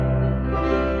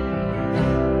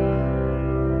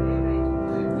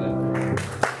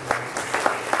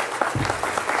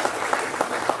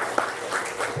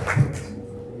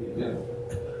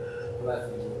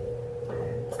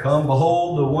Come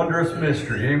behold the wondrous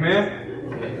mystery.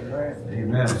 Amen?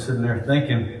 Amen. I'm sitting there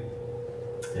thinking,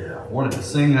 I wanted to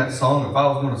sing that song. If I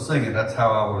was going to sing it, that's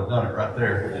how I would have done it right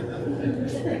there.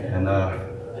 And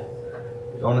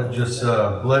don't it just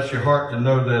bless your heart to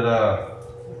know that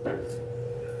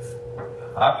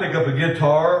I pick up a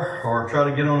guitar or try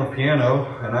to get on a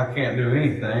piano and I can't do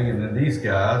anything, and then these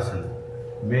guys and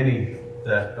many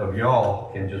of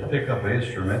y'all can just pick up an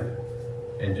instrument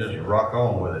and just rock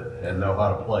on with it and know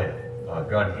how to play it.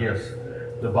 God gives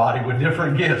the body with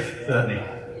different gifts, doesn't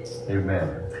He?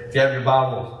 Amen. If you have your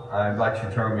Bible, I invite you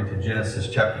to turn me to Genesis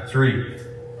chapter 3.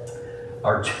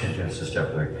 Or Genesis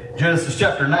chapter 3. Genesis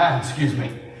chapter 9, excuse me.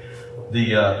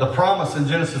 The promise in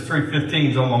Genesis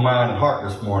 3:15 is on my mind and heart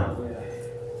this morning.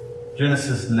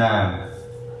 Genesis 9.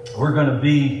 We're going to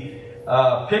be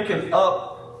picking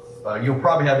up, you'll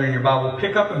probably have it in your Bible,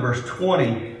 pick up in verse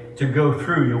 20 to go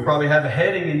through. You'll probably have a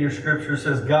heading in your scripture that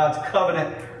says God's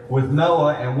covenant with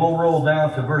Noah, and we'll roll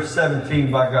down to verse 17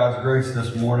 by God's grace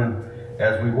this morning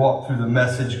as we walk through the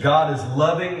message. God is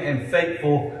loving and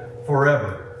faithful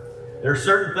forever. There are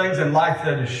certain things in life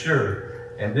that is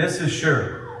sure, and this is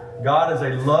sure. God is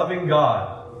a loving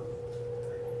God.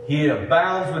 He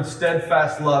abounds with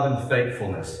steadfast love and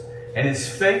faithfulness, and His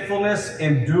faithfulness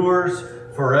endures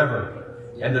forever.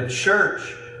 And the church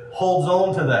holds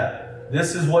on to that.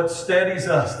 This is what steadies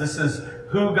us. This is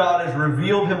who God has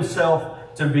revealed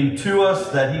Himself to be to us,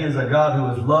 that He is a God who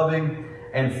is loving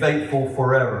and faithful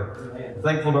forever. I'm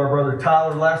thankful to our brother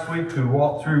Tyler last week who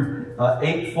walked through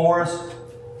 8 for us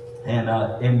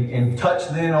and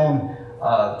touched in on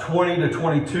 20 to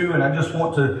 22. And I just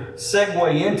want to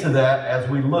segue into that as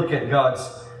we look at God's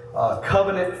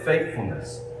covenant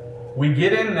faithfulness. We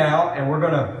get in now, and we're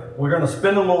gonna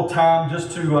spend a little time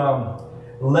just to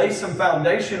lay some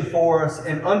foundation for us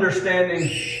in understanding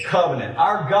covenant.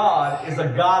 Our God is a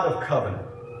God of covenant.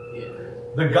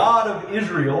 The God of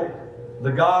Israel,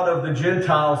 the God of the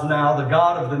Gentiles now, the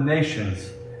God of the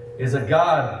nations, is a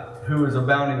God who is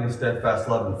abounding in steadfast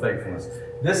love and faithfulness.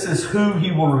 This is who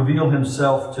He will reveal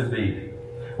Himself to be.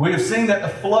 We have seen that the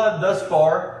flood thus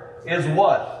far is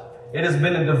what? It has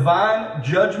been a divine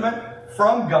judgment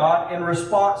from God in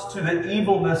response to the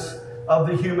evilness of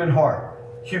the human heart.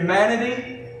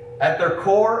 Humanity, at their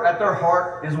core, at their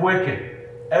heart, is wicked.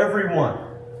 Everyone.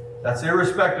 That's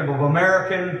irrespective of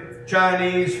American,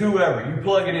 Chinese, whoever. You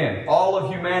plug it in. All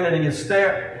of humanity is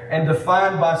stamped and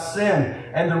defined by sin.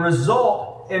 And the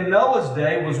result in Noah's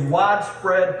day was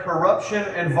widespread corruption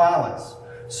and violence.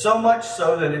 So much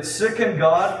so that it sickened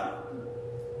God.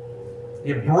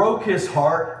 It broke His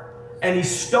heart. And He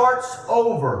starts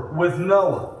over with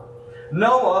Noah.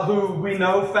 Noah, who we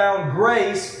know found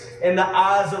grace in the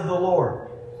eyes of the Lord.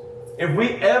 If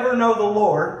we ever know the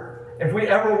Lord, if we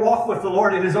ever walk with the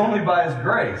Lord, it is only by His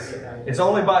grace. It's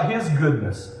only by His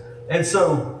goodness. And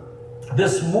so,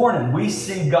 this morning, we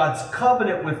see God's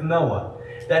covenant with Noah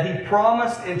that He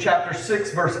promised in chapter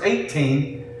 6, verse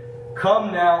 18,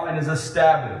 come now and is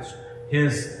established.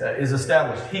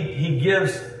 He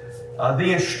gives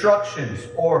the instructions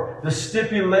or the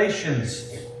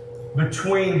stipulations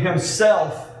between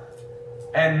Himself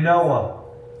and Noah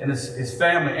and his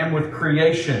family and with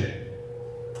creation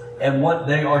and what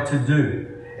they are to do.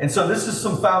 And so this is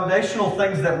some foundational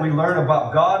things that we learn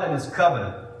about God and His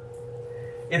covenant.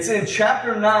 It's in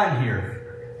chapter 9 here,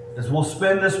 as we'll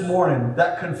spend this morning,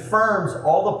 that confirms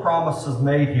all the promises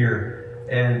made here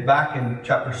and back in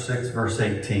chapter 6, verse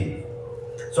 18.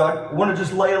 So I want to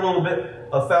just lay a little bit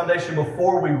of foundation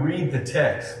before we read the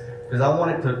text, because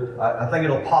I think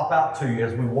it'll pop out to you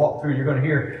as we walk through. You're going to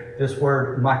hear this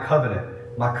word, my covenant,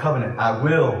 I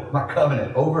will, my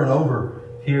covenant, over and over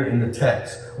here in the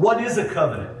text. What is a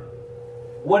covenant?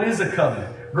 What is a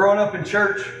covenant? Growing up in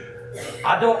church,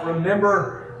 I don't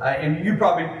remember, and you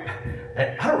probably,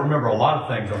 I don't remember a lot of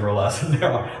things I'm realizing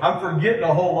now. I'm forgetting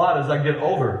a whole lot as I get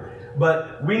older.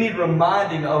 But we need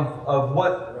reminding of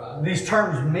what these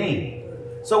terms mean.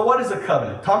 So what is a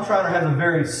covenant? Tom Schreiner has a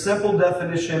very simple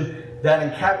definition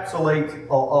that encapsulates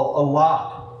a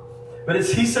lot. But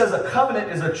he says a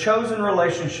covenant is a chosen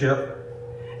relationship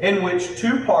in which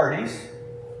two parties,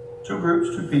 two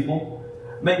groups, two people,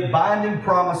 make binding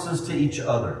promises to each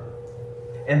other.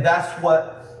 And that's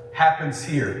what happens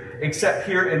here. Except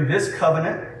here in this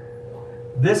covenant,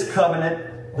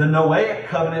 the Noahic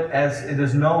covenant as it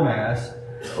is known as,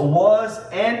 was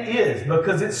and is,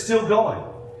 because it's still going.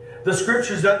 The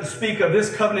Scriptures doesn't speak of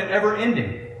this covenant ever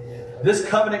ending. This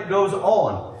covenant goes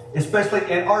on,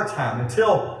 especially in our time,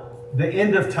 until the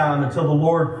end of time, until the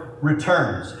Lord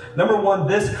returns. Number one,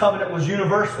 this covenant was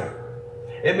universal.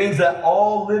 It means that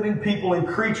all living people and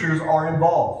creatures are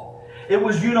involved. It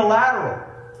was unilateral.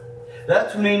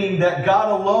 That's meaning that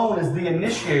God alone is the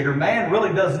initiator. Man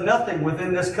really does nothing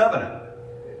within this covenant.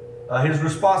 His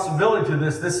responsibility to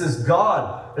this is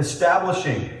God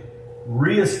establishing,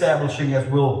 reestablishing, as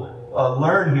we'll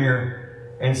learn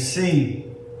here and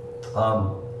see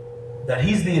that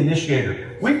He's the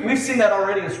initiator. We've seen that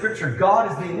already in Scripture.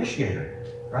 God is the initiator,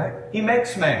 right? He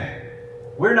makes man.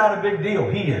 We're not a big deal.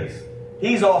 He is.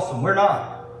 He's awesome. We're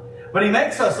not. But He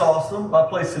makes us awesome by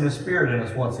placing His Spirit in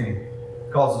us once He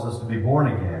causes us to be born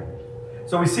again.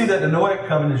 So we see that the Noahic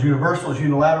covenant is universal, it's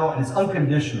unilateral, and it's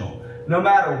unconditional. No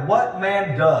matter what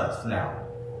man does now,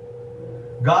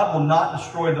 God will not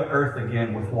destroy the earth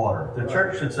again with water. The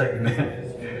church should say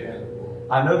amen.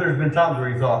 I know there's been times where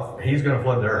you thought, He's going to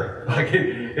flood the earth. Like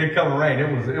it come rain.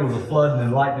 It was a flood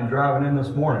and lightning driving in this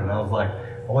morning. And I was like,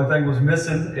 the only thing was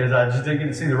missing is I just didn't get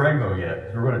to see the rainbow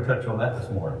yet. We're going to touch on that this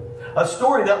morning. A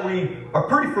story that we are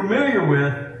pretty familiar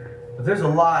with, but there's a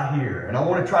lot here, and I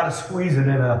want to try to squeeze it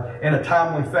in a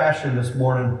timely fashion this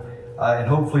morning, and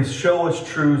hopefully show us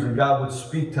truths, and God would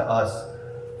speak to us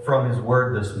from His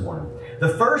Word this morning. The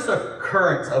first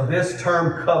occurrence of this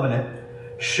term covenant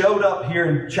showed up here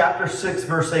in chapter 6,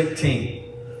 verse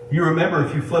 18. You remember,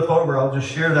 if you flip over, I'll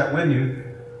just share that with you.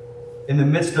 In the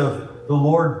midst of the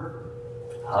Lord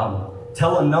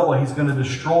telling Noah He's going to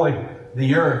destroy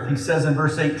the earth, He says in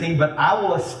verse 18, "But I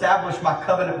will establish my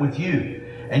covenant with you,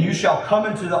 and you shall come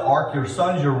into the ark, your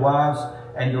sons, your wives,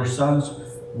 and your sons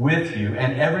with you.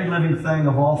 And every living thing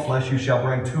of all flesh you shall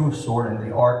bring to a sword in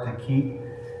the ark to keep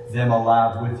them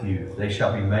alive with you. They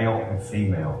shall be male and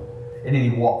female." And then He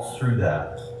walks through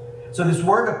that. So this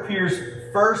word appears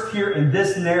first here in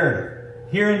this narrative,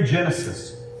 here in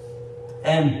Genesis.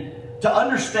 And to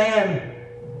understand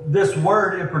this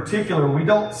word in particular, we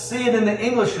don't see it in the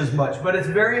English as much, but it's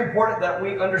very important that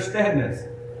we understand this.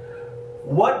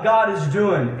 What God is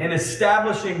doing in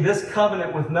establishing this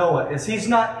covenant with Noah is He's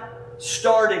not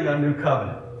starting a new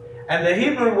covenant. And the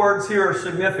Hebrew words here are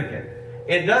significant.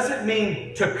 It doesn't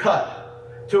mean to cut.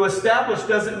 To establish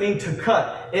doesn't mean to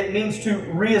cut. It means to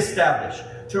reestablish,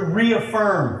 to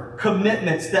reaffirm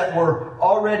commitments that were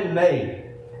already made.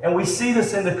 And we see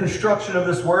this in the construction of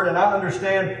this word. And I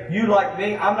understand, you like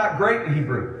me, I'm not great in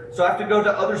Hebrew. So I have to go to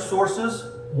other sources.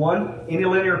 One,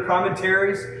 interlinear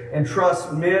commentaries, and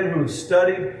trust men who have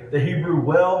studied the Hebrew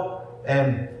well.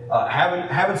 And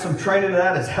having some training in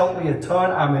that has helped me a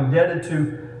ton. I'm indebted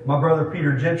to my brother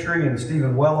Peter Gentry and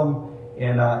Stephen Wellham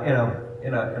in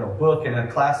a book and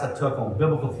a class I took on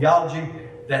biblical theology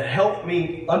that helped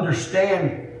me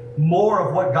understand more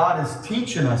of what God is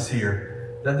teaching us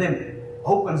here, that then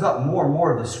opens up more and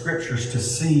more of the Scriptures to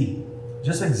see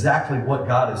just exactly what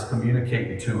God is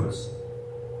communicating to us.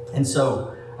 And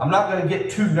so I'm not going to get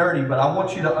too nerdy, but I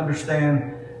want you to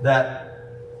understand that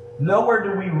nowhere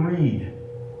do we read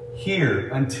here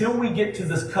until we get to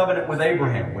this covenant with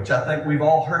Abraham, which I think we've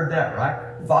all heard that,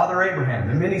 right? Father Abraham,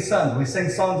 the many sons. We sing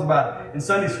songs about it in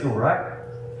Sunday school, right?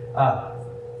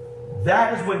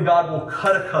 That is when God will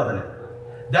cut a covenant.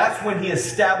 That's when He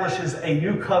establishes a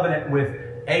new covenant with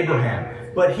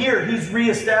Abraham. But here He's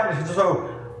reestablishing.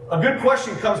 So a good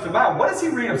question comes to mind. What is He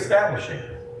reestablishing?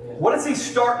 What is He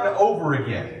starting over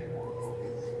again?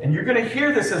 And you're going to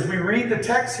hear this as we read the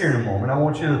text here in a moment. I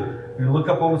want you to look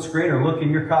up on the screen or look in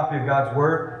your copy of God's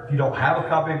Word. If you don't have a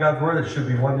copy of God's Word, there should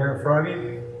be one there in front of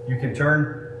you. You can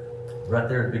turn right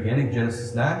there at the beginning,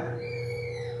 Genesis 9.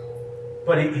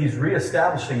 But He's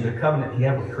reestablishing the covenant He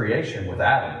had with creation, with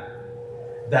Adam,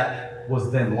 that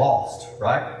was then lost,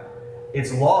 right?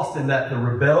 It's lost in that the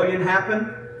rebellion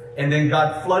happened, and then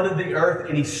God flooded the earth,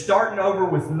 and He's starting over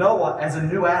with Noah as a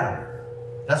new Adam.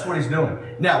 That's what He's doing.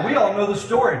 Now, we all know the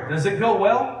story. Does it go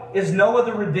well? Is Noah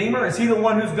the Redeemer? Is he the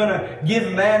one who's going to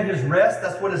give man his rest?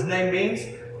 That's what his name means?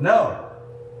 No.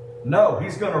 No,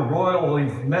 he's going to royally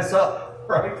mess up,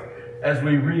 right? As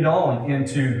we read on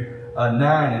into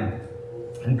 9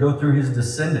 and go through his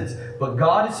descendants. But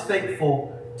God is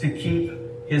faithful to keep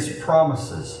His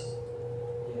promises.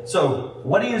 So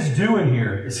what He is doing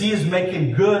here is He is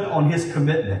making good on His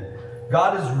commitment.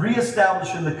 God is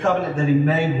reestablishing the covenant that He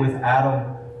made with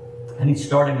Adam, and He's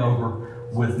starting over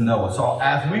with Noah. So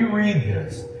as we read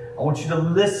this, I want you to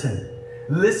listen.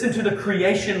 Listen to the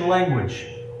creation language,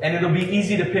 and it'll be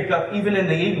easy to pick up even in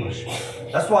the English.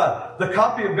 That's why the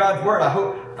copy of God's Word, I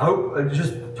hope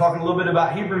just talking a little bit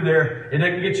about Hebrew there, it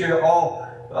doesn't get you all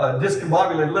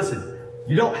discombobulated. Listen,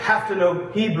 you don't have to know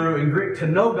Hebrew and Greek to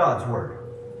know God's Word.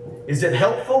 Is it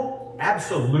helpful?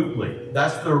 Absolutely.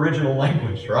 That's the original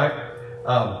language, right?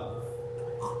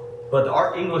 But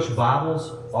our English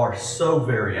Bibles are so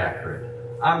very accurate.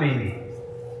 I mean,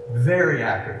 very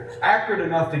accurate. Accurate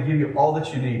enough to give you all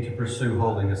that you need to pursue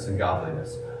holiness and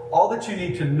godliness. all that you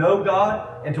need to know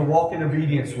God and to walk in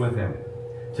obedience with Him,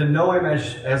 to know Him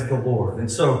as the Lord.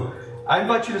 And so I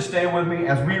invite you to stand with me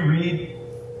as we read.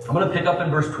 I'm going to pick up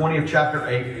in verse 20 of chapter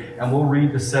 8, and we'll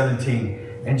read to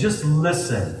 17. And just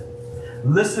listen.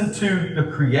 Listen to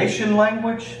the creation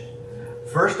language.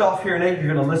 First off here in 8,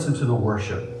 you're going to listen to the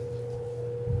worship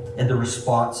and the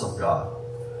response of God.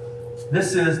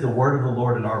 This is the word of the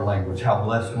Lord in our language. How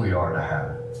blessed we are to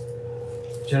have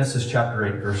it. Genesis chapter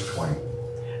 8, verse 20.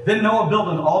 Then Noah built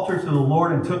an altar to the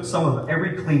Lord and took some of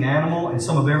every clean animal and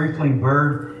some of every clean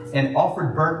bird and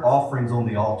offered burnt offerings on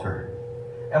the altar.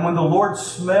 And when the Lord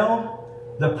smelled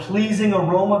the pleasing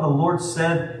aroma, the Lord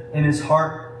said in his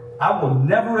heart, I will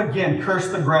never again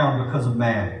curse the ground because of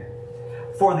man.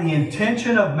 For the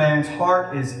intention of man's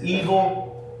heart is evil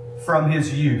from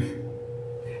his youth.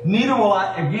 Neither will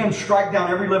I again strike down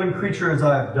every living creature as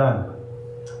I have done.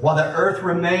 While the earth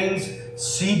remains,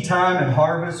 seed time and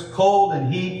harvest, cold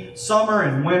and heat, summer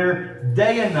and winter,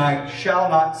 day and night shall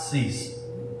not cease.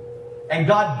 And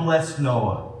God blessed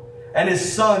Noah and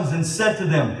his sons and said to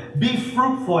them, be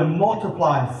fruitful and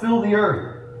multiply and fill the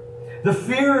earth. The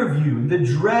fear of you, the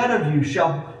dread of you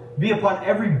shall be upon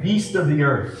every beast of the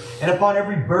earth, and upon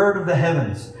every bird of the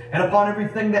heavens, and upon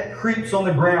everything that creeps on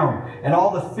the ground, and all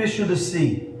the fish of the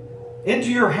sea.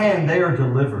 Into your hand they are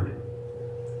delivered.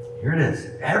 Here it is.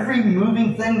 Every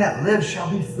moving thing that lives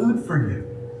shall be food for you.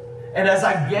 And as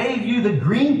I gave you the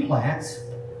green plants,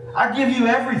 I give you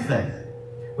everything.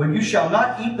 But you shall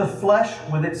not eat the flesh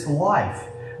with its life,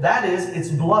 that is, its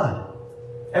blood.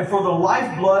 And for the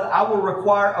lifeblood I will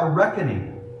require a reckoning.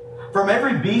 From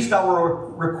every beast I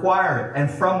will require it,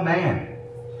 and from man.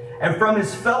 And from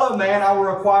his fellow man I will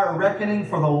require a reckoning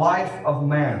for the life of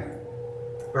man.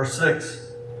 Verse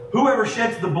 6. Whoever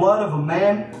sheds the blood of a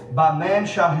man, by man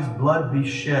shall his blood be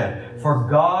shed. For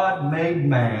God made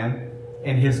man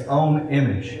in his own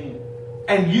image.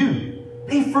 And you,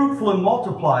 be fruitful and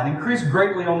multiply, and increase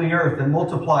greatly on the earth, and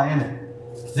multiply in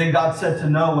it. Then God said to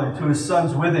Noah and to his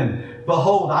sons with him,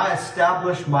 behold, I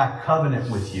establish my covenant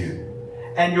with you,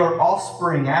 and your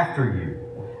offspring after you,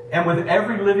 and with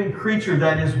every living creature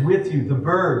that is with you, the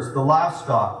birds, the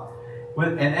livestock,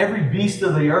 and every beast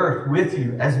of the earth with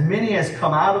you, as many as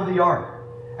come out of the ark,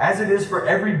 as it is for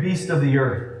every beast of the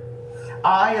earth.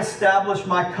 I establish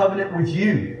my covenant with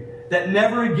you, that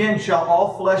never again shall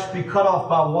all flesh be cut off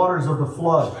by waters of the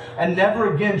flood, and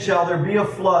never again shall there be a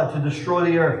flood to destroy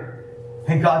the earth.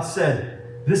 And God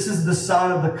said, this is the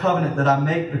sign of the covenant that I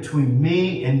make between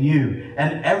me and you,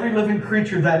 and every living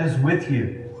creature that is with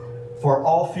you, for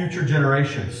all future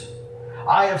generations.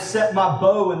 I have set my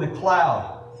bow in the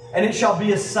cloud, and it shall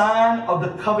be a sign of the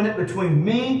covenant between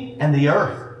me and the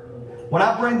earth. When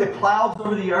I bring the clouds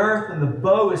over the earth, and the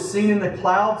bow is seen in the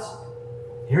clouds,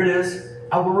 here it is,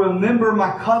 I will remember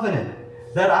my covenant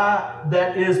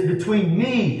that is between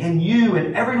me and you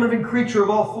and every living creature of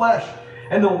all flesh.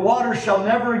 And the water shall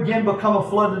never again become a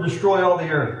flood to destroy all the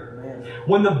earth. Amen.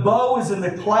 When the bow is in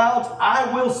the clouds,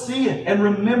 I will see it and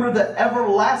remember the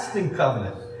everlasting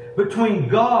covenant between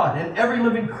God and every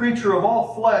living creature of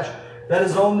all flesh that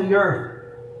is on the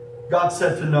earth. God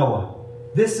said to Noah,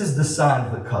 this is the sign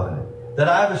of the covenant that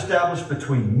I have established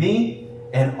between me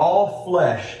and all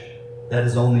flesh that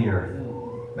is on the earth.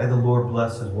 May the Lord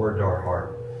bless His word to our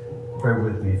heart. Pray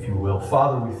with me if you will.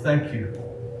 Father, we thank you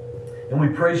and we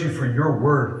praise you for your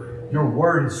word. Your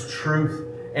word is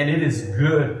truth and it is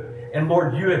good. And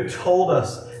Lord, you have told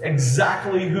us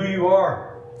exactly who you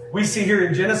are. We see here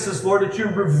in Genesis, Lord, that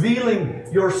you're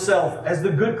revealing yourself as the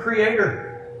good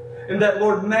creator. And that,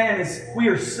 Lord, we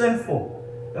are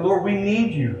sinful. And Lord, we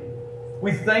need you.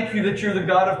 We thank you that you're the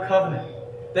God of covenant,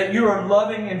 that you are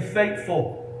loving and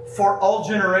faithful for all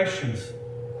generations.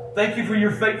 Thank you for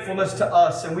your faithfulness to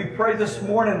us. And we pray this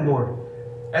morning, Lord,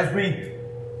 as we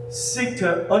seek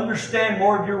to understand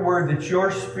more of your word, that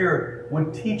your Spirit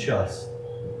would teach us.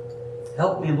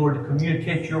 Help me, Lord, to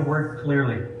communicate your word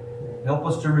clearly. Help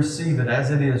us to receive it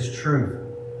as it is truth,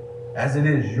 as it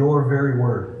is your very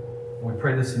word. And we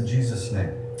pray this in Jesus'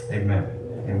 name. Amen.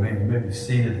 Amen. You may be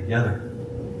seated together.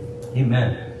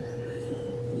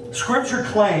 Amen. Scripture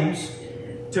claims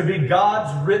to be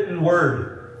God's written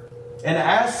word. And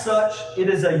as such, it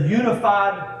is a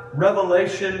unified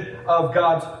revelation of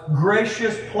God's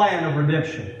gracious plan of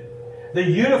redemption. The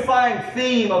unifying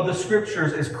theme of the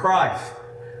Scriptures is Christ.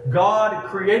 God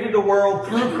created the world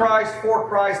through Christ, for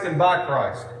Christ, and by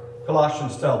Christ,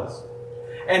 Colossians tells us.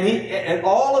 And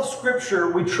all of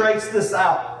Scripture, we trace this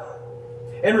out.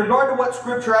 In regard to what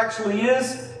Scripture actually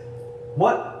is,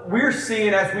 what we're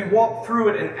seeing as we walk through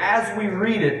it and as we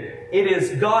read it, it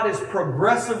is God is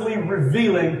progressively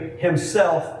revealing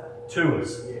Himself to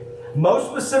us. Most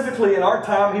specifically in our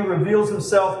time, He reveals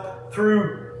Himself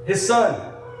through His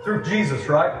Son, through Jesus,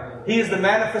 right? He is the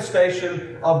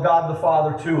manifestation of God the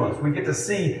Father to us. We get to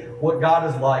see what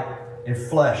God is like in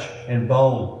flesh and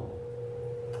bone.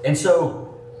 And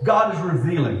so, God is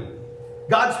revealing.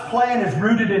 God's plan is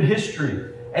rooted in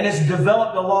history and is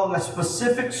developed along a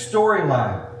specific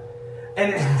storyline.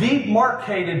 And it's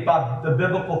demarcated by the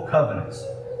biblical covenants.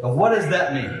 Now, what does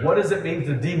that mean? What does it mean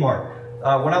to demarc?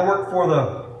 When I worked for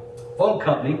the phone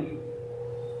company,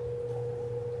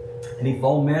 any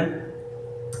phone men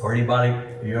or anybody,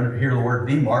 you hear the word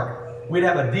demarc, we'd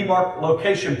have a demarc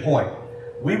location point.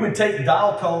 We would take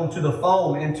dial tone to the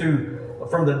phone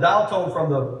from the dial tone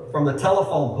from the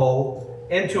telephone pole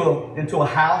into a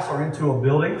house or into a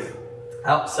building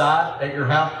outside at your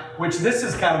house, which this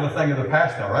is kind of a thing of the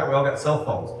past now, right? We all got cell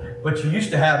phones. But you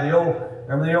used to have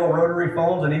remember the old rotary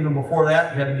phones, and even before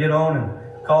that, you had to get on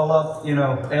and call up,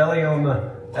 Ellie on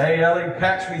the, hey, Ellie,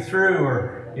 patch me through,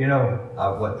 or, I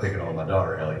wasn't picking on my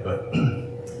daughter, Ellie, but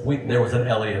there was an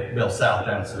Ellie at Bell South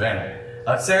down in Savannah.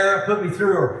 Sarah, put me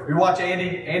through, or we watch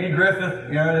Andy Griffith,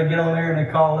 they get on there and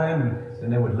they call in,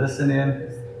 and they would listen in.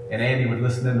 And Andy would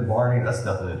listen in to Barney. That's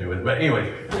nothing to do with it. But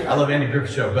anyway, I love Andy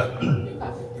Griffith's show, but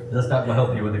that's not going to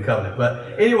help you with the covenant.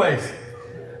 But anyways,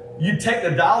 you take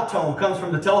the dial tone, comes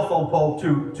from the telephone pole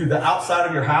to the outside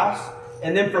of your house.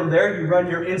 And then from there, you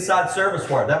run your inside service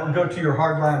wire. That would go to your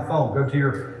hardline phone. Go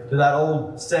to that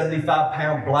old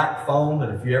 75-pound black phone that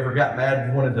if you ever got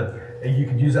mad, you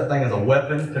could use that thing as a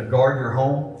weapon to guard your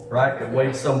home, right? It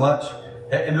weighs so much.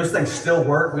 And those things still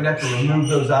work. We'd have to remove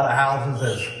those out of houses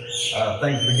as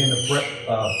things begin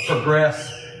to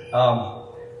progress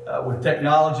with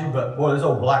technology. But boy, those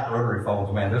old black rotary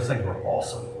phones, man, those things were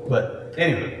awesome. But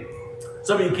anyway,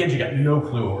 some of you kids, you got no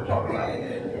clue what we're talking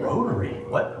about. Rotary?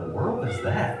 What in the world is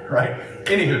that? Right?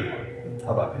 Anywho,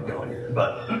 how about me going here?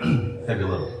 But maybe a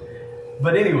little.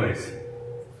 But anyways,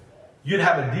 you'd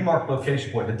have a demarc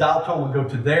location point. The dial tone would go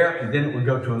to there, and then it would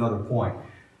go to another point.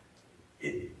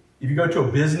 If you go to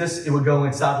a business, it would go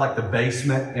inside like the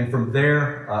basement, and from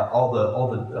there,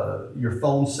 your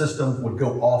phone system would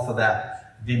go off of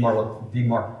that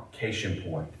demarcation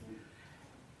point.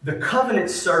 The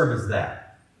covenants serve as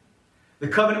that. The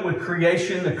covenant with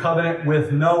creation, the covenant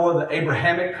with Noah, the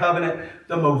Abrahamic covenant,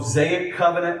 the Mosaic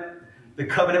covenant, the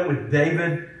covenant with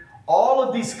David. All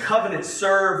of these covenants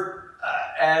serve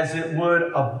as it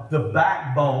would the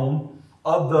backbone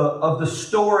of the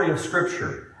story of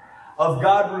Scripture, of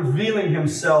God revealing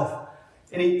Himself.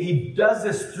 And he does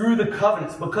this through the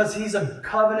covenants because He's a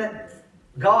covenant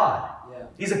God. Yeah.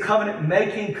 He's a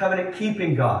covenant-making,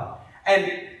 covenant-keeping God.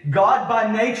 And God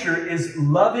by nature is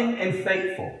loving and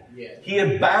faithful. Yeah. He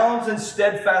abounds in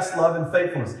steadfast love and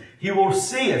faithfulness. He will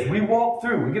see as we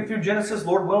get through Genesis,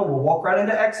 Lord willing, we'll walk right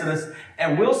into Exodus,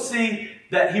 and we'll see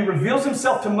that He reveals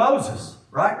Himself to Moses,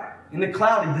 right? In the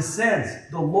cloud, He descends.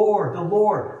 The Lord,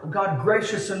 a God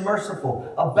gracious and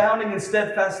merciful, abounding in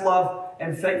steadfast love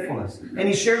and faithfulness. And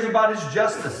He shares about His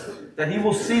justice, that He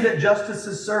will see that justice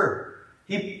is served.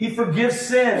 He forgives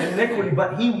sin and iniquity,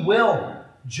 but He will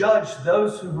judge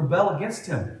those who rebel against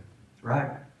Him,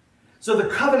 right? So the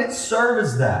covenants serve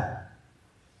as that.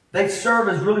 They serve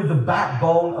as really the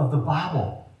backbone of the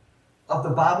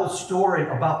Bible story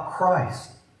about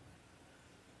Christ.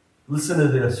 Listen to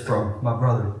this from my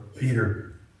brother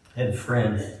Peter and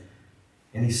friend.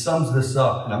 And he sums this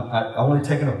up. And I'm only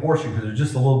taking a portion because there's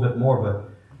just a little bit more.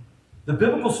 But the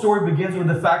biblical story begins with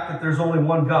the fact that there's only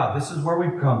one God. This is where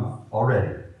we've come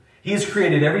already. He has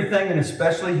created everything, and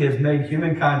especially He has made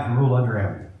humankind to rule under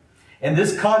Him. In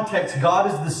this context, God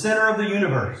is the center of the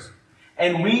universe.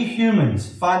 And we humans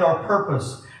find our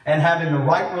purpose in having the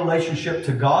right relationship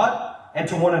to God and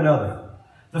to one another.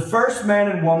 The first man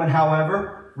and woman,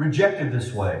 however, rejected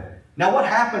this way. Now, what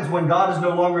happens when God is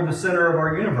no longer the center of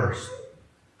our universe?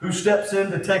 Who steps in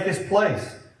to take His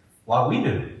place? Why, we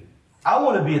do. I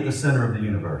want to be at the center of the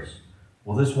universe.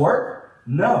 Will this work?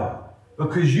 No,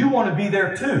 because you want to be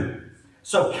there too.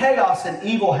 So chaos and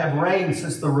evil have reigned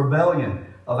since the rebellion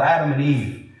of Adam and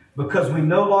Eve, because we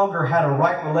no longer had a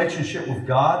right relationship with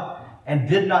God and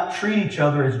did not treat each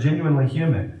other as genuinely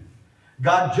human.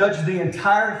 God judged the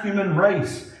entire human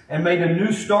race and made a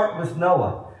new start with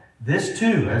Noah. This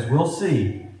too, as we'll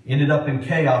see, ended up in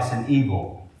chaos and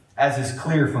evil, as is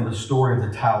clear from the story of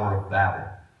the Tower of Babel,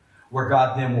 where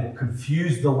God then will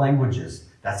confuse the languages.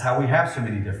 That's how we have so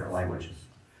many different languages.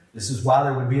 This is why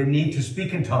there would be a need to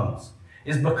speak in tongues,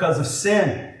 is because of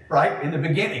sin, right? In the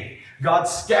beginning, God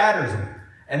scatters them,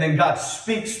 and then God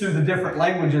speaks through the different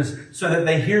languages so that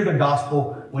they hear the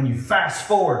gospel when you fast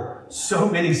forward so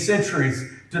many centuries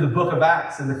to the book of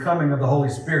Acts and the coming of the Holy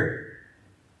Spirit.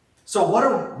 So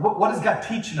what is God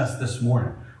teaching us this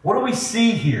morning? What do we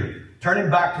see here?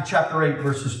 Turning back to chapter 8,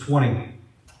 verses 20,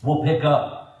 we'll pick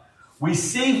up. We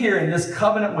see here in this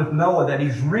covenant with Noah that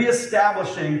he's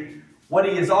reestablishing what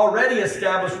he has already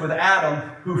established with Adam,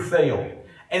 who failed.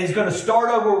 And he's going to start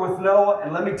over with Noah,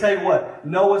 and let me tell you what,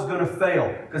 Noah's going to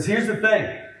fail. Because here's the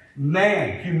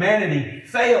thing, humanity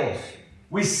fails.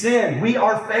 We sin. We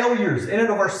are failures in and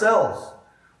of ourselves.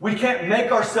 We can't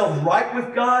make ourselves right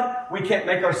with God. We can't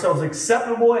make ourselves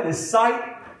acceptable in His sight.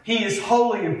 He is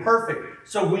holy and perfect.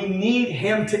 So we need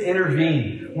Him to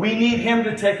intervene. We need Him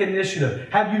to take initiative.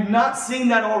 Have you not seen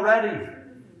that already?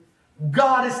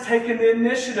 God has taken the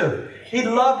initiative. He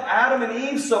loved Adam and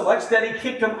Eve so much that He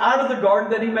kicked them out of the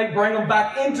garden that He may bring them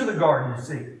back into the garden, you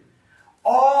see.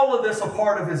 All of this a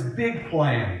part of His big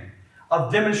plan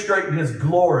of demonstrating His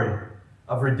glory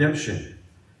of redemption.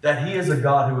 That He is a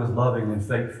God who is loving and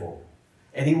faithful.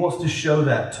 And He wants to show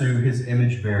that to His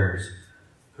image bearers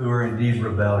who are indeed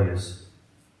rebellious.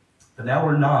 But now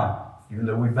we're not, even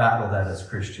though we battle that as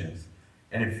Christians.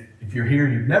 And if you're here,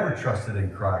 you've never trusted in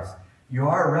Christ, you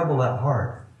are a rebel at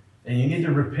heart. And you need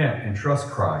to repent and trust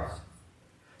Christ.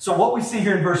 So what we see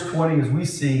here in verse 20 is we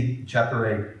see,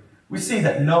 chapter 8, we see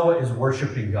that Noah is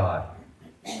worshiping God.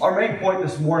 Our main point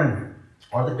this morning,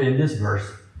 in this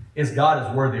verse, is God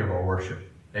is worthy of our worship.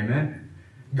 Amen?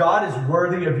 God is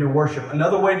worthy of your worship.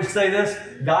 Another way to say this,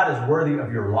 God is worthy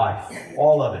of your life.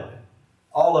 All of it.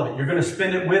 All of it. You're going to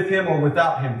spend it with Him or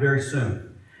without Him very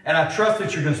soon. And I trust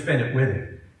that you're going to spend it with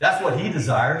Him. That's what He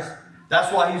desires.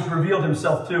 That's why He's revealed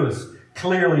Himself to us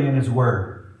clearly in His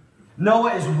Word.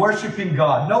 Noah is worshiping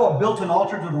God. Noah built an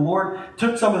altar to the Lord,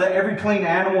 took some of every clean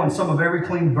animal and some of every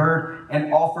clean bird,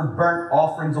 and offered burnt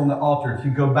offerings on the altar. If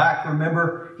you go back,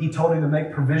 remember, He told him to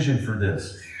make provision for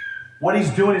this. What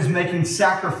He's doing is making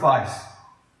sacrifice.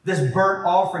 This burnt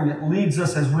offering that leads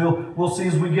us, as we'll see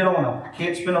as we get on. I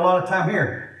can't spend a lot of time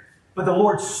here. But the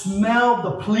Lord smelled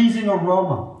the pleasing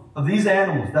aroma of these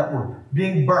animals that were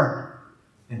being burnt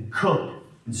and cooked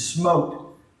and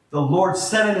smoked. The Lord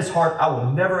said in His heart, I will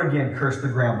never again curse the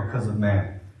ground because of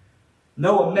man.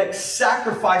 Noah makes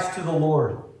sacrifice to the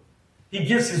Lord. He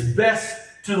gives his best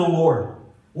to the Lord.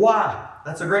 Why?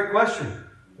 That's a great question.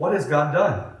 What has God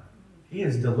done? He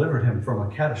has delivered him from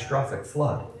a catastrophic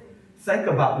flood. Think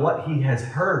about what he has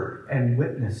heard and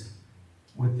witnessed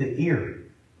with the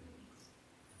ear.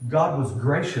 God was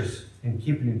gracious in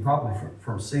keeping him probably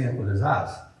from seeing it with his eyes,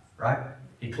 right?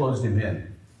 He closed him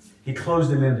in. He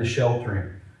closed him in to shelter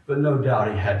him. But no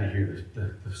doubt he had to hear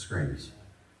the screams.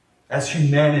 As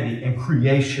humanity and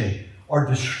creation are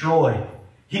destroyed,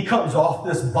 he comes off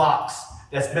this box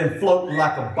that's been floating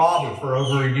like a bobber for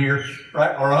over a year,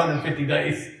 right? Or 150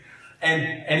 days.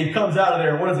 And he comes out of there,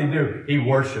 and what does he do? He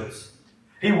worships.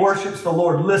 He worships the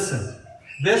Lord. Listen,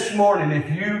 this morning, if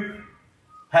you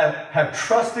have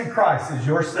trusted Christ as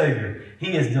your Savior,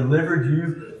 He has delivered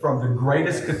you from the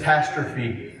greatest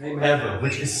catastrophe ever,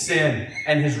 which is sin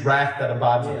and His wrath that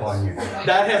abides upon you.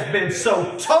 That has been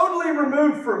so totally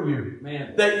removed from you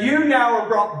that you now are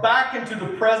brought back into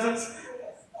the presence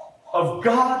of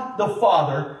God the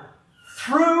Father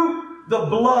through the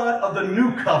blood of the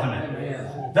new covenant.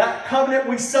 That covenant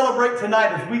we celebrate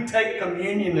tonight as we take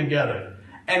communion together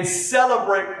and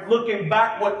celebrate looking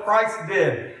back what Christ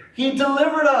did. He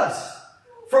delivered us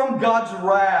from God's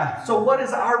wrath. So what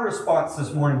is our response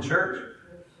this morning, church?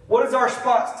 What is our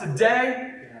response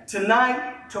today,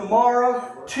 tonight,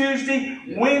 tomorrow, Tuesday,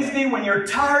 Wednesday, when you're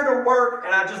tired of work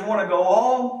and I just want to go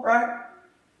home, right?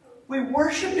 We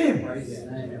worship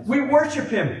Him. We worship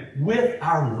Him with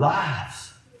our lives.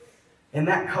 And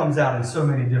that comes out in so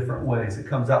many different ways. It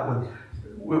comes out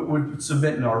with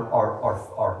submitting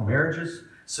our marriages,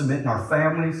 submitting our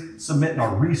families, submitting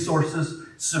our resources,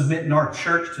 submitting our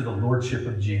church to the Lordship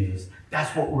of Jesus.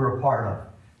 That's what we're a part of.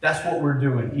 That's what we're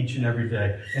doing each and every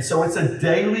day. And so it's a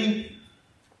daily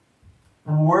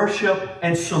worship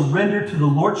and surrender to the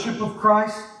Lordship of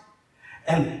Christ.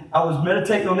 And I was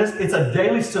meditating on this. It's a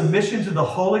daily submission to the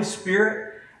Holy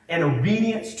Spirit and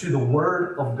obedience to the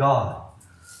Word of God.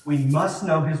 We must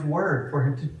know His Word for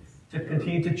Him to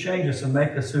continue to change us and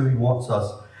make us who He wants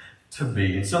us to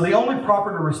be. And so the only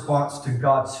proper response to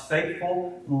God's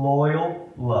faithful,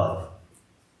 loyal love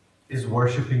is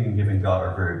worshiping and giving God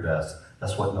our very best.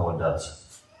 That's what Noah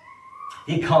does.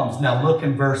 He comes. Now look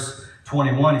in verse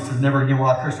 21. He says, never again will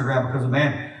I curse the ground because of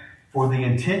man. For the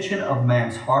intention of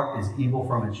man's heart is evil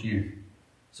from its youth.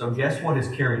 So guess what is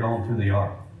carried on through the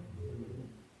ark?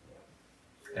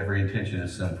 Every intention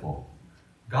is sinful.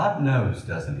 God knows,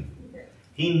 doesn't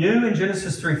He? He knew in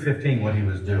Genesis 3:15 what He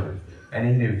was doing. And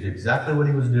He knew exactly what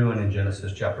He was doing in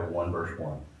Genesis chapter 1, verse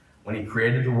 1. When he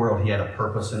created the world, he had a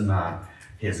purpose in mind.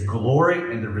 His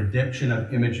glory and the redemption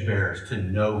of image bearers to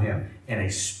know him in a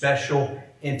special,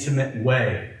 intimate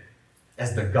way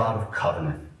as the God of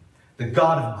covenant, the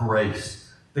God of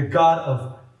grace, the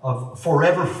God of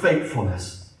forever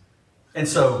faithfulness. And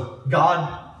so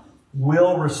God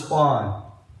will respond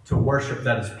to worship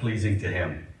that is pleasing to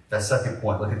him. That second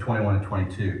point, look at 21 and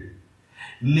 22.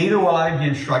 Neither will I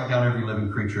again strike down every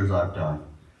living creature as I've done.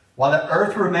 While the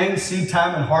earth remains, seed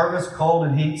time and harvest, cold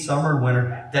and heat, summer and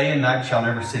winter, day and night shall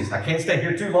never cease. I can't stay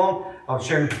here too long. I was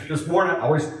sharing this morning. I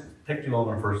always take too long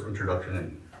on first introduction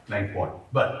and main point,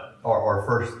 or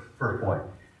first point.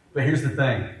 But here's the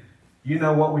thing. You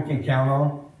know what we can count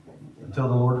on until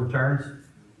the Lord returns?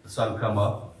 The sun come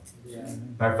up.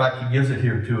 Matter of fact, he gives it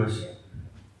here to us.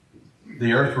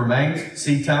 The earth remains,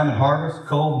 seed time and harvest,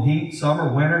 cold and heat,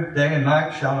 summer, winter, day and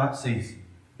night shall not cease.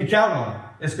 You count on it.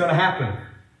 It's going to happen.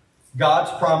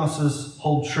 God's promises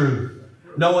hold true.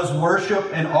 Noah's worship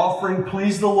and offering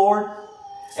pleased the Lord.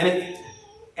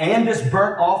 And this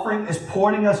burnt offering is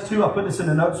pointing us to, I put this in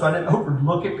the notes so I didn't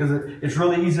overlook it because it's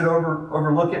really easy to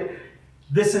overlook it.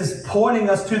 This is pointing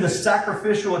us to the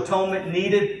sacrificial atonement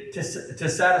needed to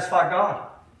satisfy God.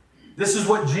 This is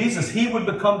what Jesus, he would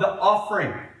become the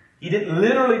offering. He didn't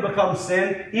literally become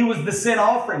sin. He was the sin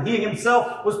offering. He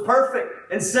himself was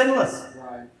perfect and sinless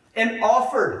and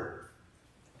offered.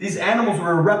 These animals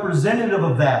were a representative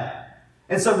of that.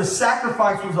 And so the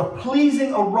sacrifice was a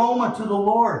pleasing aroma to the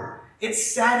Lord. It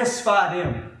satisfied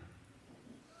him.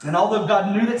 And although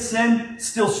God knew that sin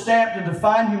still stamped and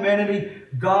defined humanity,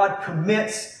 God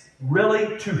commits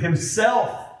really to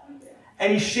himself.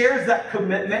 And he shares that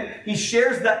commitment. He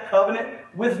shares that covenant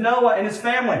with Noah and his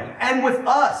family and with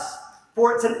us.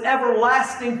 For it's an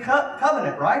everlasting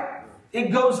covenant, right? It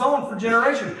goes on for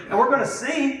generations. And we're going to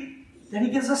see that he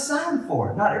gives a sign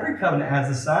for it. Not every covenant has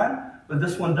a sign, but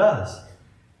this one does.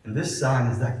 And this sign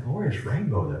is that glorious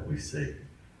rainbow that we see.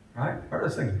 Right? Aren't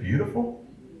those things beautiful?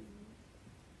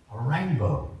 A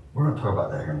rainbow. We're going to talk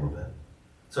about that here in a little bit.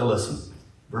 So listen,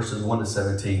 verses 1 to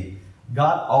 17.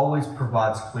 God always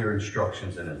provides clear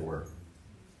instructions in his word.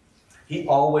 He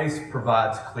always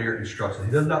provides clear instructions.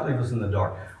 He does not leave us in the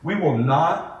dark. We will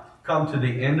not come to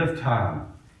the end of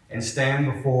time and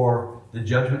stand before the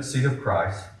judgment seat of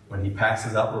Christ when he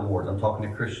passes out rewards. I'm talking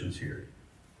to Christians here.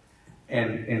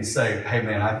 And say, hey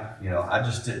man, I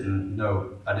just didn't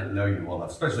know you well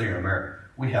enough, especially here in America.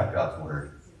 We have God's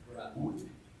word.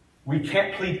 We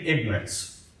can't plead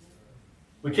ignorance.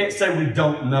 We can't say we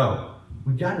don't know.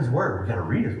 We got his word. We got to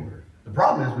read his word. The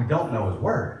problem is we don't know his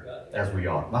word as we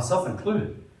ought, myself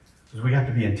included. Because we have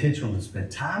to be intentional to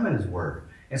spend time in his word.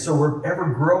 And so we're ever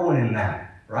growing in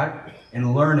that, right?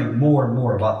 And learning more and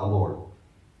more about the Lord.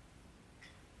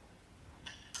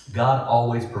 God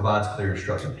always provides clear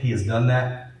instruction. He has done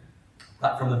that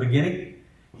right from the beginning.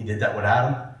 He did that with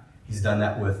Adam. He's done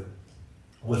that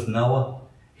with Noah.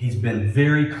 He's been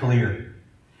very clear.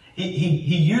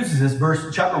 He uses this verse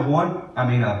 1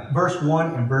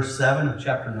 and verse 7 of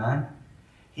chapter 9.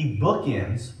 He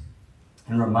bookends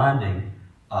in reminding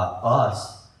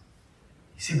us.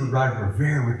 These Hebrew writers were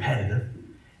very repetitive,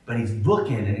 but he's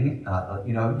bookending.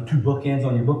 Two bookends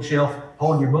on your bookshelf,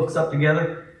 holding your books up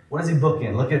together. What does he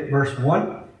bookend? Look at verse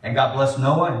 1. And God blessed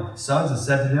Noah and his sons and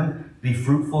said to them, be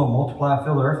fruitful and multiply and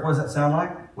fill the earth. What does that sound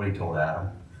like? What he told Adam.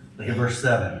 Look at verse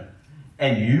 7.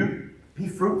 And you be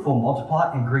fruitful,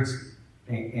 multiply,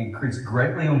 increase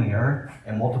greatly on the earth,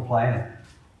 and multiply in it.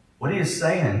 What he is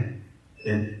saying,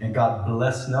 and God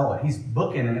blessed Noah, he's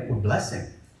bookending it with blessing.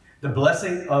 The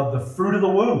blessing of the fruit of the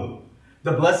womb.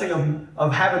 The blessing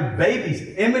of having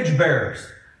babies, image bearers.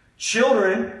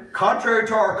 Children, contrary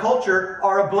to our culture,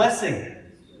 are a blessing.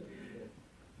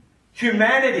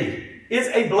 Humanity is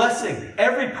a blessing.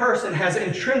 Every person has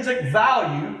intrinsic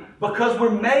value because we're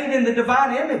made in the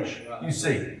divine image, you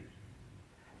see.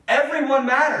 Everyone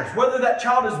matters. Whether that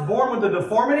child is born with a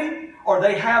deformity or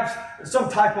they have some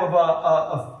type of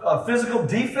a physical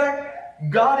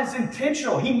defect, God is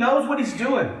intentional. He knows what he's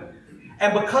doing.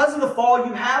 And because of the fall,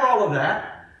 you have all of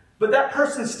that, but that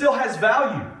person still has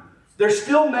value. They're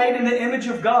still made in the image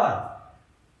of God.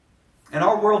 And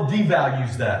our world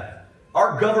devalues that.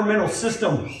 Our governmental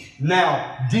system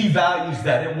now devalues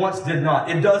that. It once did not.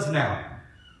 It does now.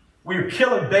 We are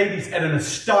killing babies at an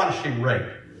astonishing rate.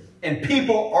 And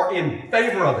people are in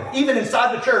favor of it. Even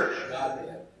inside the church.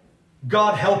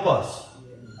 God help us.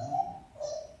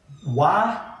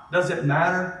 Why does it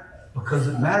matter? Because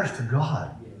it matters to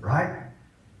God, right?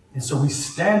 And so we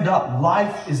stand up.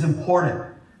 Life is important.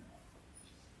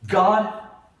 God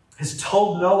has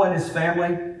told Noah and his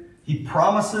family, he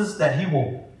promises that he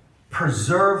will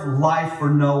preserve life for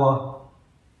Noah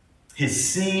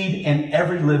His seed, and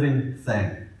every living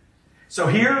thing. So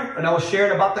here, and I was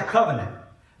sharing about the covenant.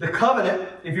 The covenant,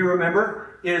 if you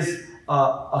remember, is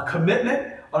a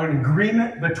commitment or an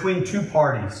agreement between two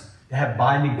parties to have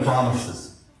binding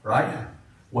promises, right?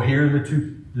 Well, here are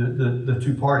the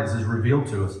two parties is revealed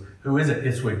to us. Who is it?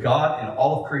 It's with God and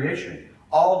all of creation.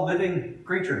 All living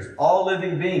creatures, all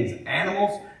living beings,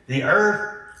 animals, the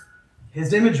earth,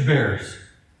 His image bearers.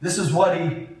 This is what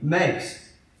He makes.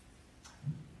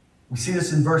 We see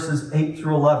this in verses 8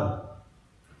 through 11.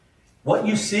 What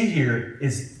you see here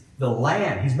is the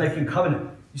land. He's making covenant.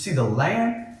 You see the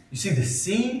land, you see the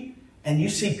seed, and you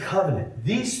see covenant.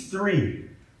 These three,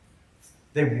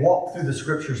 they walk through the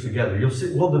scriptures together. You'll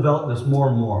see, we'll develop this more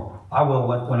and more. I will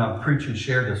when I preach and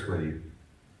share this with you.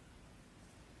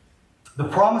 The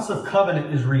promise of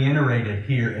covenant is reiterated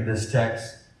here in this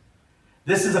text.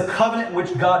 This is a covenant in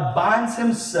which God binds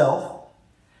Himself,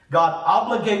 God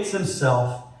obligates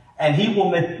Himself, and He will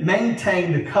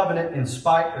maintain the covenant in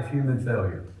spite of human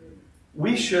failure.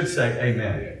 We should say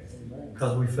amen,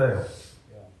 because we fail.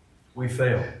 We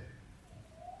fail.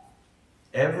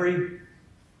 Every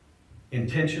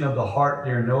intention of the heart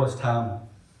during Noah's time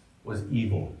was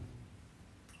evil.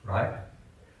 Right?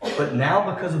 But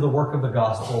now, because of the work of the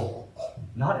gospel,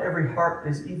 not every heart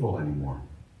is evil anymore.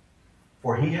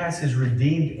 For He has His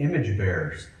redeemed image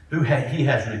bearers, who He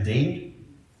has redeemed,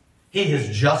 He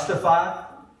has justified,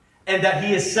 and that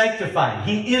He is sanctifying.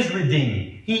 He is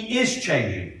redeeming. He is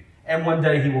changing. And one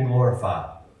day He will glorify.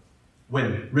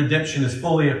 When redemption is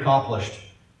fully accomplished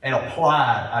and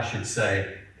applied, I should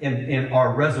say, in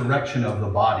our resurrection of the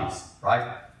bodies,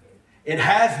 right? It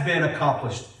has been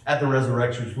accomplished at the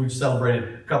resurrection, which we've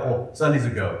celebrated a couple Sundays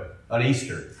ago on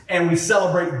Easter. And we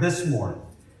celebrate this morning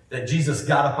that Jesus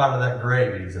got up out of that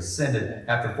grave and He's ascended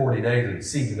after 40 days and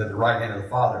seated at the right hand of the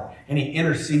Father. And He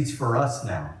intercedes for us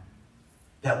now.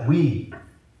 That we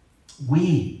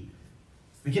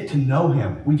get to know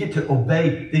Him. We get to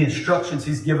obey the instructions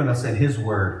He's given us in His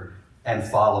Word and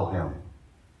follow Him.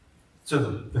 So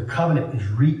the covenant is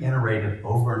reiterated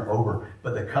over and over,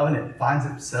 but the covenant finds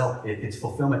its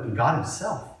fulfillment in God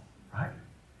Himself, right?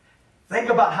 Think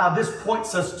about how this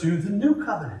points us to the new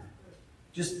covenant.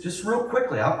 Just real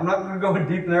quickly. I'm not going to go in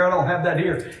deep in there. I don't have that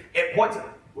here. It points.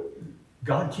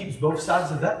 God keeps both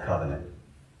sides of that covenant.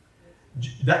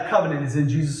 That covenant is in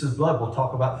Jesus' blood. We'll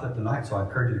talk about that tonight, so I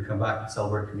encourage you to come back and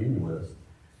celebrate communion with us.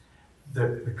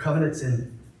 The covenant's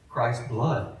in Christ's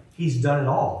blood. He's done it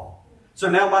all. So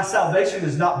now my salvation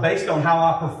is not based on how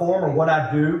I perform or what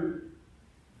I do.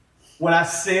 When I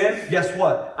sin, guess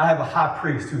what? I have a high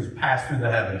priest who has passed through the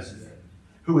heavens,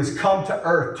 who has come to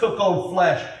earth, took on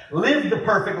flesh, lived the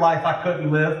perfect life I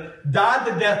couldn't live, died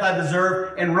the death I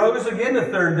deserved, and rose again the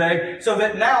third day, so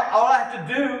that now all I have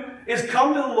to do is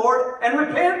come to the Lord and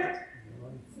repent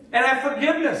and have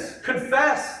forgiveness,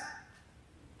 confess,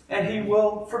 and He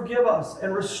will forgive us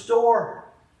and restore.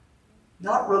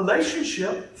 Not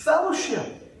relationship, fellowship.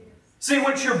 See,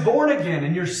 once you're born again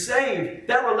and you're saved,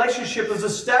 that relationship is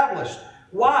established.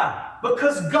 Why?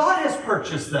 Because God has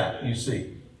purchased that, you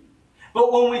see.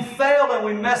 But when we fail and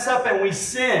we mess up and we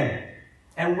sin,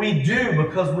 and we do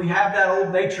because we have that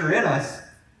old nature in us,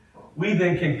 we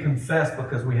then can confess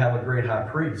because we have a great high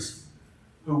priest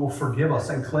who will forgive us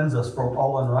and cleanse us from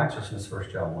all unrighteousness, 1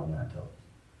 John 1:9 tells us.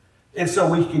 And so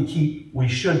we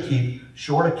should keep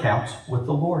short accounts with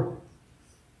the Lord.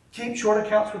 Keep short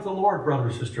accounts with the Lord, brother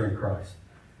or sister in Christ.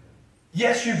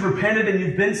 Yes, you've repented and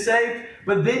you've been saved,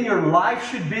 but then your life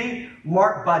should be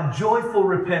marked by joyful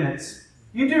repentance.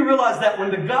 You do realize that when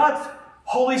the God's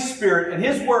Holy Spirit and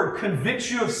His Word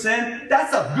convicts you of sin,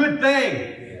 that's a good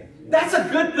thing. That's a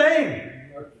good thing.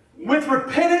 With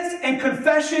repentance and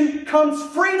confession comes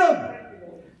freedom.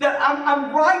 That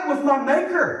I'm right with my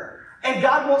Maker. And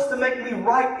God wants to make me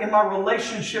right in my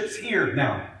relationships here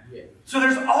now. So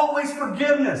there's always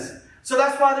forgiveness. So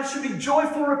that's why there should be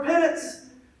joyful repentance.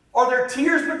 Are there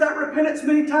tears with that repentance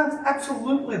many times?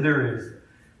 Absolutely there is.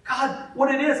 God,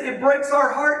 what it is, it breaks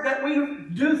our heart that we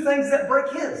do things that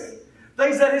break His.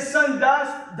 Things that His Son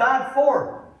died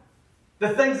for. The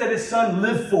things that His Son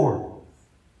lived for.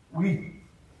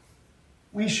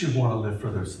 We should want to live for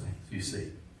those things, you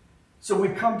see. So we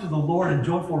come to the Lord in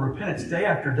joyful repentance day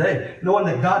after day, knowing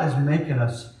that God is making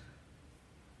us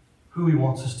who He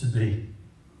wants us to be.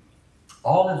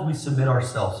 All as we submit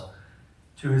ourselves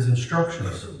to His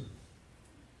instructions.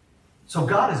 So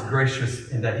God is gracious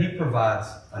in that He provides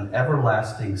an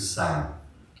everlasting sign.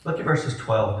 Look at verses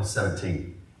 12 to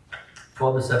 17.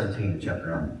 12 to 17 in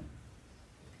chapter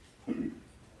 9.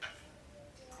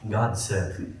 God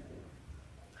said,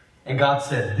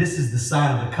 "This is the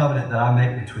sign of the covenant that I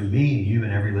make between me and you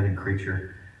and every living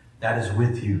creature that is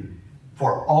with you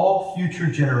for all future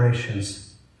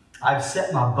generations. I've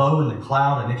set my bow in the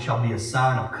cloud, and it shall be a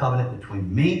sign of covenant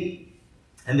between me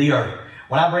and the earth.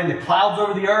 When I bring the clouds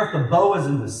over the earth, the bow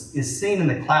is seen in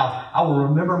the clouds. I will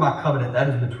remember my covenant that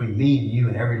is between me and you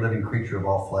and every living creature of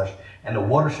all flesh. And the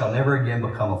water shall never again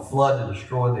become a flood to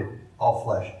destroy all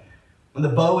flesh. When the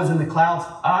bow is in the clouds,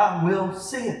 I will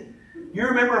see it. You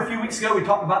remember a few weeks ago we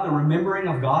talked about the remembering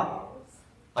of God?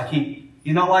 Like he's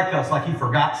not like us, like he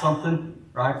forgot something,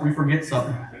 right? We forget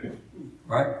something,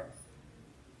 right?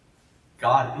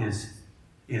 God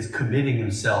is committing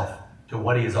himself to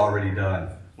what he has already done.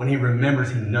 When he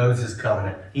remembers, he knows his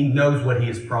covenant. He knows what he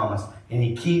has promised. And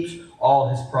he keeps all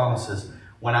his promises.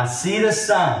 When I see this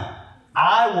sign,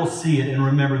 I will see it and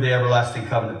remember the everlasting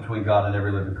covenant between God and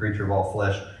every living creature of all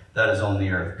flesh that is on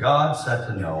the earth. God said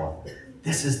to Noah,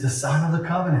 this is the sign of the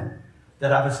covenant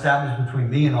that I've established between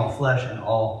me and all flesh and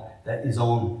all that is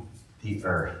on the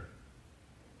earth.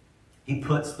 He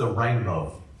puts the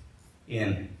rainbow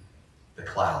in the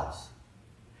clouds.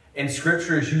 And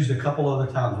Scripture is used a couple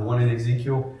other times, one in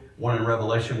Ezekiel, one in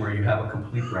Revelation, where you have a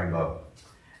complete rainbow.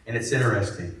 And it's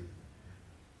interesting.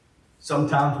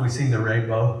 Sometimes we see the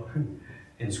rainbow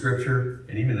in Scripture,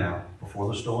 and even now, before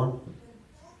the storm.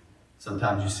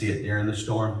 Sometimes you see it during the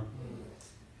storm.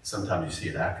 Sometimes you see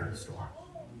it after the storm.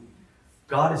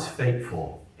 God is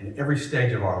faithful in every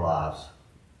stage of our lives.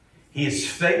 He is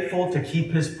faithful to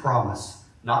keep his promise,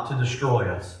 not to destroy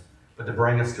us, but to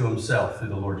bring us to himself through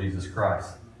the Lord Jesus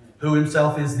Christ, who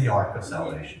himself is the ark of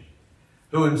salvation,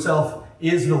 who himself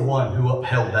is the one who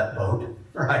upheld that boat,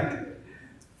 right?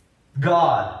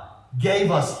 God gave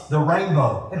us the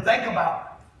rainbow. And think about it.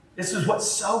 This is what's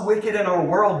so wicked in our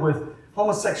world with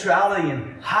homosexuality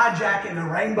and hijacking the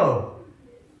rainbow.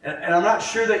 And I'm not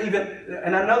sure that even,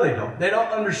 and I know they don't. They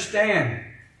don't understand.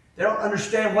 They don't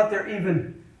understand what they're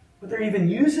even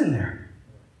using there.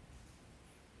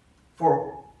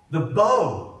 For the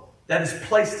bow that is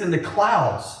placed in the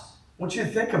clouds. I want you to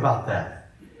think about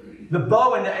that. The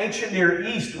bow in the ancient Near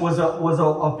East was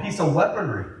a piece of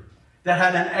weaponry that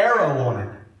had an arrow on it.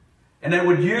 And they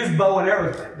would use bow and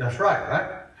arrows. That's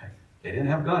right? They didn't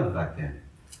have guns back then.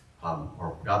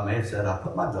 Or God may have said, I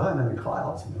put my gun in the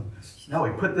clouds. No,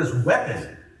 he put this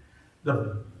weapon.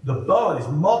 The bow is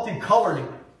multicolored.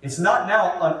 It's not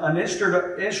now an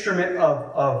instrument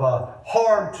of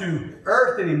harm to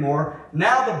earth anymore.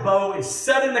 Now the bow is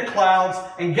set in the clouds.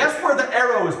 And guess where the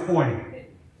arrow is pointing?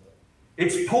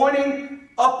 It's pointing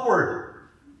upward.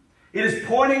 It is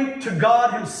pointing to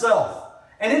God himself.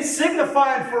 And it's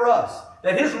signifying for us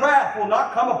that his wrath will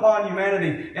not come upon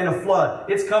humanity in a flood.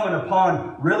 It's coming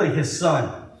upon really his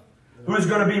Son, who is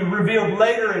going to be revealed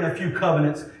later in a few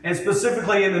covenants, and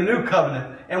specifically in the new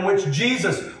covenant, in which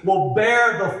Jesus will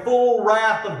bear the full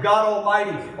wrath of God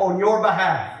Almighty on your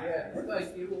behalf.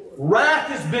 Wrath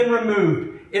has been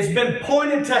removed. It's been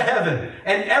pointed to heaven.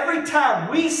 And every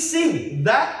time we see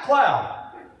that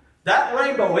cloud, that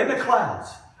rainbow in the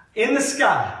clouds, in the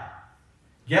sky,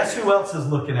 guess who else is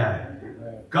looking at it?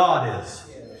 God is.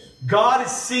 God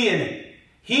is seeing it.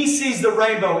 He sees the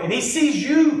rainbow, and he sees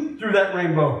you through that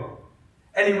rainbow.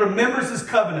 And he remembers his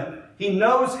covenant. He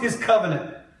knows his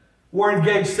covenant. Warren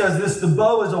Gage says this, the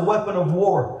bow is a weapon of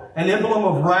war, an emblem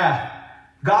of wrath.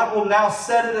 God will now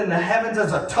set it in the heavens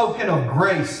as a token of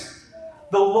grace.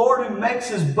 The Lord who makes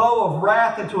his bow of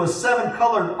wrath into a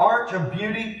seven-colored arch of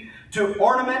beauty to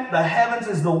ornament the heavens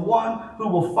is the one who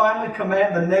will finally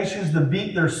command the nations to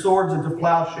beat their swords into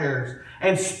plowshares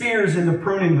and spears into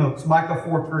pruning hooks. Micah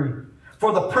 4:3.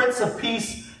 For the Prince of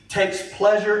Peace takes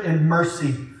pleasure in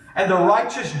mercy, and the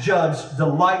righteous judge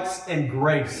delights in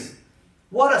grace.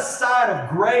 What a sign of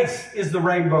grace is the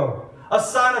rainbow. A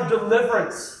sign of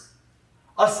deliverance.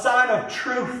 A sign of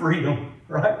true freedom,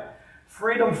 right?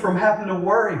 Freedom from having to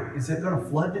worry. Is it going to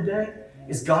flood today?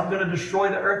 Is God going to destroy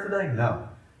the earth today? No.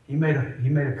 He made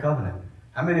a covenant.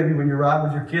 How many of you, when you ride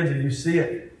with your kids and you see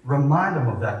it, remind them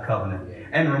of that covenant?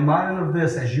 And remind them of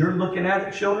this. As you're looking at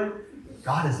it, children,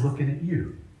 God is looking at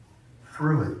you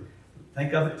through it.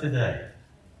 Think of it today.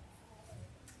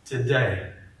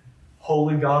 Today,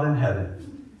 holy God in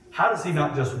heaven, how does he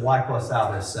not just wipe us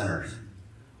out as sinners?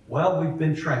 Well, we've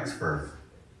been transferred.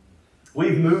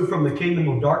 We've moved from the kingdom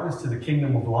of darkness to the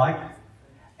kingdom of light.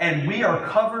 And we are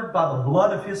covered by the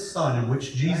blood of his Son, in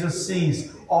which Jesus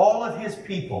sees all of his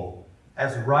people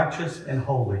as righteous and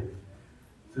holy.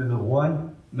 Through the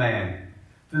one man,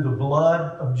 through the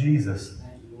blood of Jesus,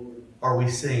 are we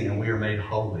seen and we are made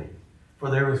holy. For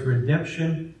there is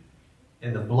redemption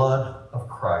in the blood of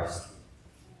Christ.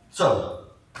 So,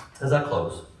 as I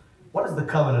close, what does the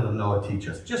covenant of Noah teach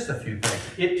us? Just a few things.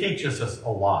 It teaches us a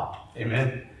lot.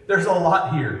 Amen. There's a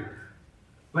lot here.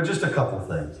 But just a couple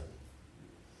things.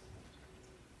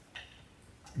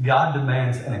 God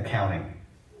demands an accounting.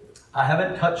 I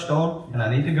haven't touched on, and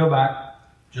I need to go back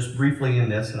just briefly in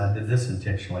this, and I did this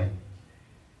intentionally.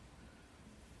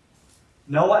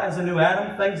 Noah as a new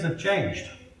Adam, things have changed.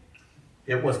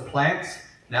 It was plants,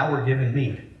 now we're given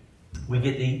meat. We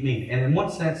get to eat meat. And in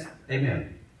one sense,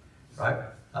 amen. Right?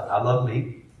 I love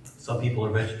meat. Some people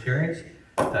are vegetarians.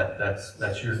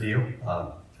 That's your deal.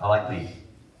 I like meat.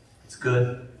 It's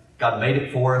good. God made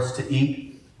it for us to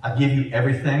eat. I give you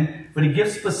everything. But He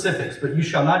gives specifics. But you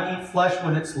shall not eat flesh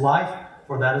with its life,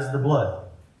 for that is the blood.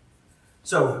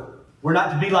 So, we're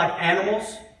not to be like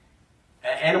animals.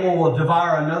 An animal will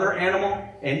devour another animal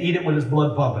and eat it with its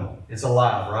blood pumping. It's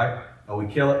alive, right? And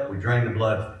we kill it, we drain the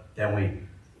blood, then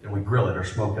we grill it or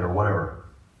smoke it or whatever.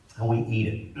 And we eat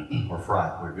it or fry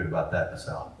it. We're good about that in the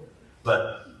South.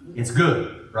 But it's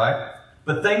good, right?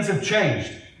 But things have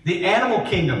changed. The animal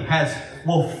kingdom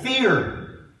will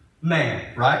fear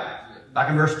man, right? Back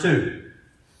in verse 2.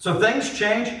 So things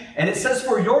change, and it says,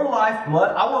 for your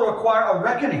lifeblood I will require a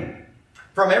reckoning.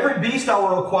 From every beast I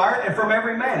will require it, and from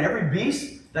every man. Every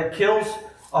beast that kills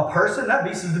a person, that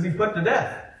beast is to be put to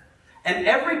death. And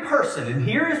every person, and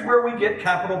here is where we get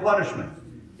capital punishment.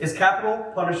 Is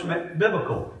capital punishment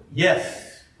biblical?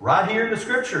 Yes. Right here in the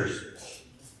Scriptures.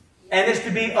 And it's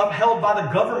to be upheld by the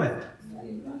government.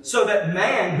 So that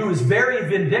man who is very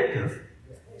vindictive,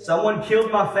 someone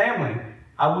killed my family,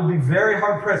 I would be very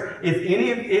hard pressed. If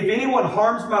anyone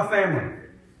harms my family,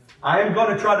 I am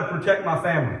going to try to protect my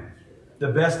family the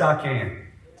best I can.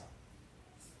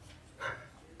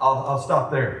 I'll stop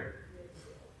there.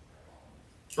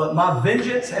 But my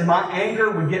vengeance and my anger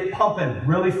would get pumping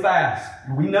really fast.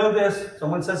 We know this.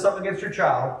 Someone says something against your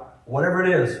child, whatever it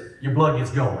is, your blood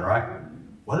gets going, right?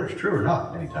 Whether it's true or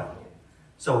not, many times.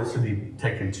 So it's to be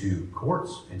taken to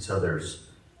courts. And so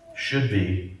should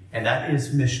be, and that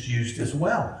is misused as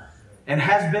well. And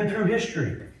has been through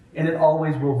history. And it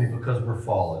always will be because we're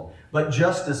fallen. But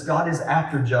justice, God is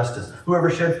after justice. Whoever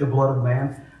sheds the blood of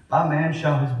man, by man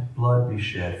shall his blood be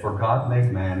shed. For God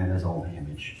made man in His own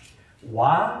image.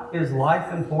 Why is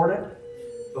life important?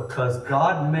 Because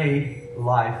God made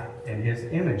life in His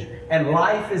image. And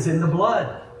life is in the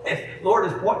blood. And Lord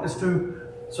is pointing us to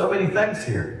so many things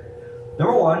here.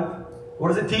 Number one, what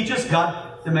does it teach us?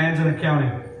 God demands an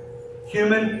accounting.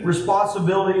 Human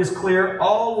responsibility is clear.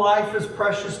 All life is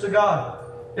precious to God,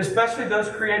 especially those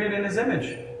created in His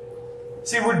image.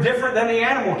 See, we're different than the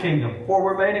animal kingdom, for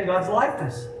we're made in God's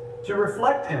likeness to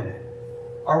reflect Him.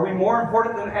 Are we more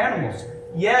important than animals?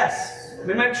 Yes. Let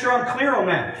me make sure I'm clear on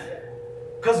that.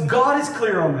 Because God is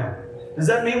clear on that. Does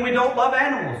that mean we don't love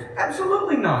animals?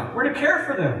 Absolutely not. We're to care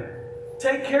for them.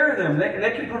 Take care of them.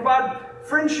 They can provide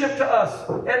friendship to us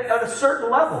at a certain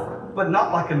level, but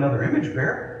not like another image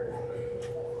bearer.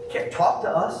 Can't talk to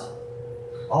us.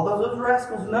 Although those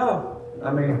rascals know.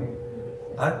 I mean,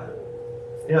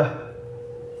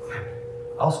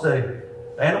 I'll stay.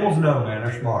 Animals know, man.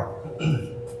 They're smart.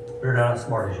 They're not as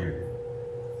smart as you.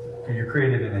 Because you're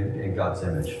created in God's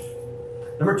image.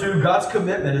 Number two, God's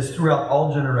commitment is throughout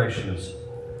all generations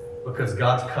because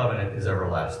God's covenant is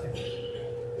everlasting.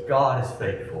 God is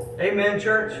faithful. Amen,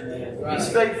 church? He's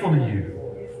faithful to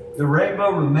you. The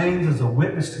rainbow remains as a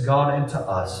witness to God and to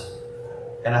us.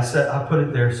 And I put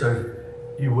it there so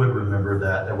you would remember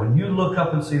that when you look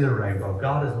up and see the rainbow,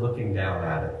 God is looking down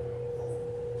at it.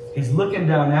 He's looking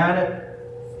down at it,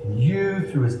 and you,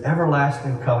 through His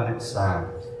everlasting covenant sign.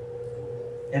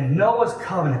 And Noah's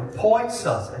covenant points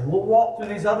us, and we'll walk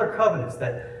through these other covenants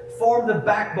that form the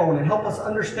backbone and help us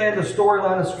understand the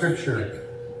storyline of Scripture,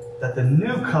 that the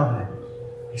new covenant,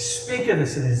 we speak of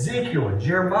this in Ezekiel and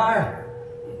Jeremiah.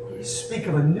 We speak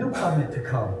of a new covenant to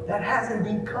come. That has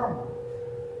indeed come.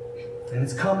 And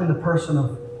it's come in the person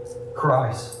of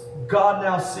Christ. God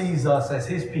now sees us as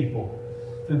His people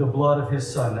through the blood of His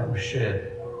Son that was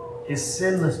shed. His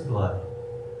sinless blood.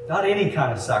 Not any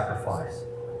kind of sacrifice.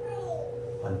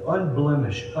 An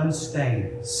unblemished,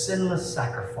 unstained, sinless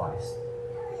sacrifice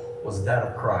was that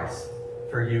of Christ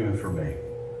for you and for me.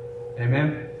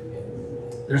 Amen?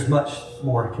 There's much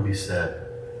more that can be said,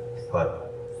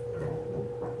 but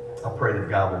I pray that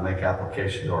God will make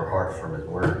application to our hearts from His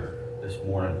Word this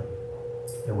morning,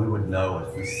 and we would know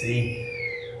as we see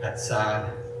that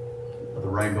sign of the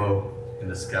rainbow in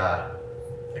the sky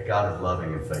that God is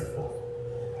loving and faithful,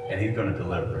 and He's going to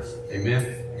deliver us.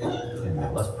 Amen?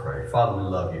 Amen. Let's pray. Father, we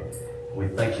love You. We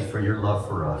thank You for Your love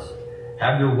for us.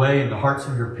 Have Your way in the hearts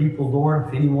of Your people, Lord.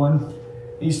 If anyone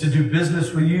needs to do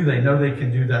business with You, they know they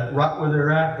can do that right where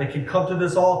they're at. They can come to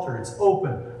this altar. It's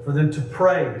open for them to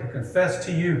pray, to confess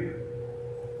to You.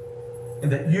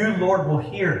 And that You, Lord, will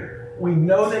hear We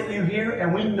know that you hear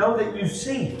and we know that you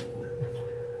see.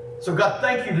 So God,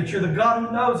 thank you that you're the God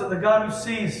who knows and the God who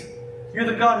sees. You're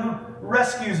the God who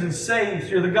rescues and saves.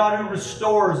 You're the God who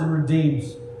restores and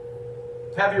redeems.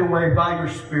 Have your way by your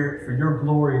Spirit for your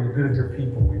glory and the good of your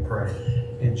people, we pray.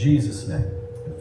 In Jesus' name.